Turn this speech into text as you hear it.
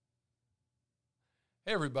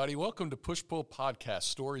Hey everybody, welcome to Push Pull Podcast,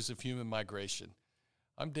 Stories of Human Migration.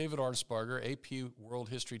 I'm David Arnsparger, AP World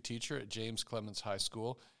History teacher at James Clemens High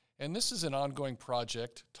School, and this is an ongoing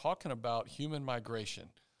project talking about human migration,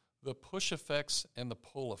 the push effects and the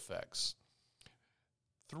pull effects.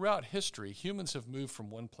 Throughout history, humans have moved from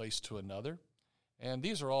one place to another, and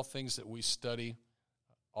these are all things that we study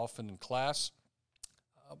often in class.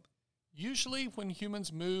 Usually when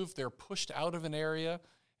humans move, they're pushed out of an area,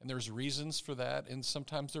 and there's reasons for that, and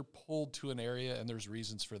sometimes they're pulled to an area, and there's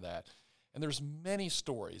reasons for that. And there's many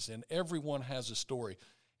stories, and everyone has a story.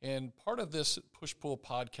 And part of this Push-Pull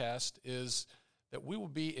podcast is that we will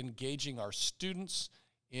be engaging our students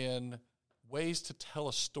in ways to tell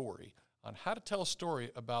a story, on how to tell a story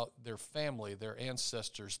about their family, their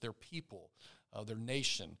ancestors, their people, their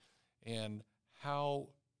nation, and how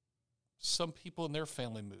some people in their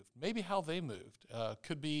family moved, maybe how they moved.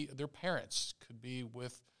 Could be their parents, could be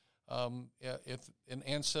with an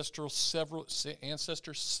ancestor several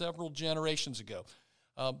generations ago.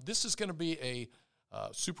 This is going to be a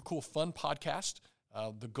super cool, fun podcast.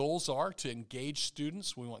 The goals are to engage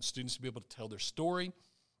students. We want students to be able to tell their story.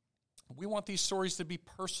 We want these stories to be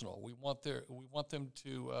personal. We want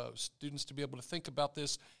students to be able to think about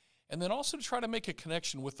this, and then also to try to make a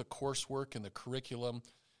connection with the coursework and the curriculum.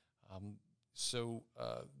 So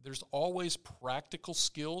there's always practical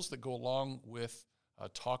skills that go along with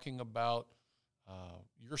talking about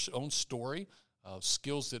your own story.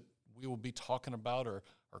 Skills that we will be talking about are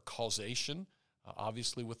causation,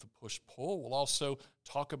 obviously with the push-pull. We'll also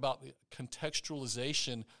talk about the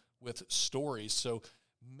contextualization with stories. So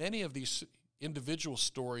many of these individual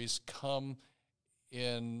stories come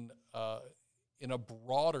in a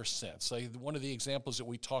broader sense. Like one of the examples that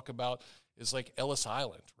we talk about is like Ellis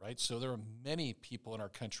Island, right? So there are many people in our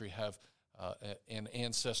country have an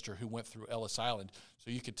ancestor who went through Ellis Island. So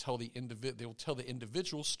you could tell they will tell the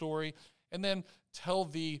individual story and then tell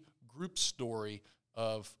the group story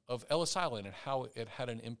of Ellis Island and how it had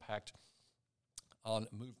an impact on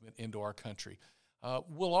movement into our country.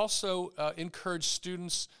 We'll also encourage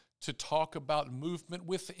students to talk about movement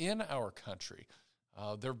within our country.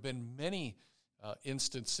 There have been many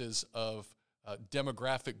instances of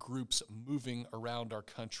demographic groups moving around our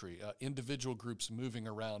country, individual groups moving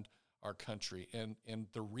around our country, and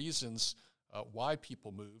the reasons why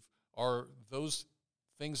people move are those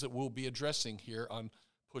things that we'll be addressing here on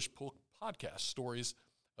Push Pull Podcast, Stories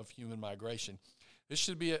of Human Migration. This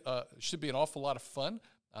should be an awful lot of fun.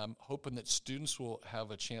 I'm hoping that students will have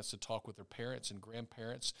a chance to talk with their parents and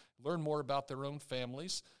grandparents, learn more about their own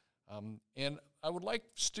families, and I would like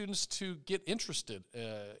students to get interested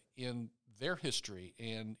in their history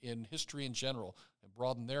and in history in general, and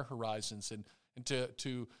broaden their horizons, and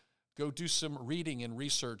to go do some reading and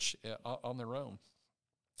research on their own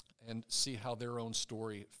and see how their own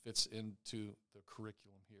story fits into the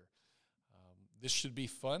curriculum here. This should be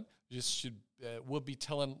fun. We'll be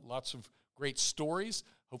telling lots of great stories.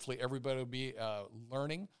 Hopefully everybody will be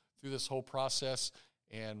learning through this whole process,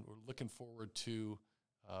 and we're looking forward to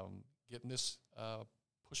getting this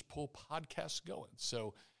Push-Pull podcast going.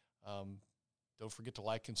 So don't forget to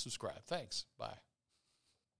like and subscribe. Thanks. Bye.